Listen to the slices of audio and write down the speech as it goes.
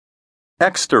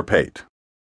Extirpate.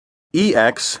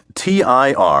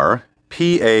 Extirpate.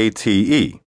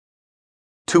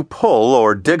 To pull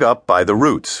or dig up by the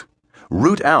roots.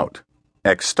 Root out.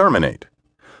 Exterminate.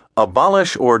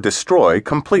 Abolish or destroy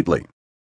completely.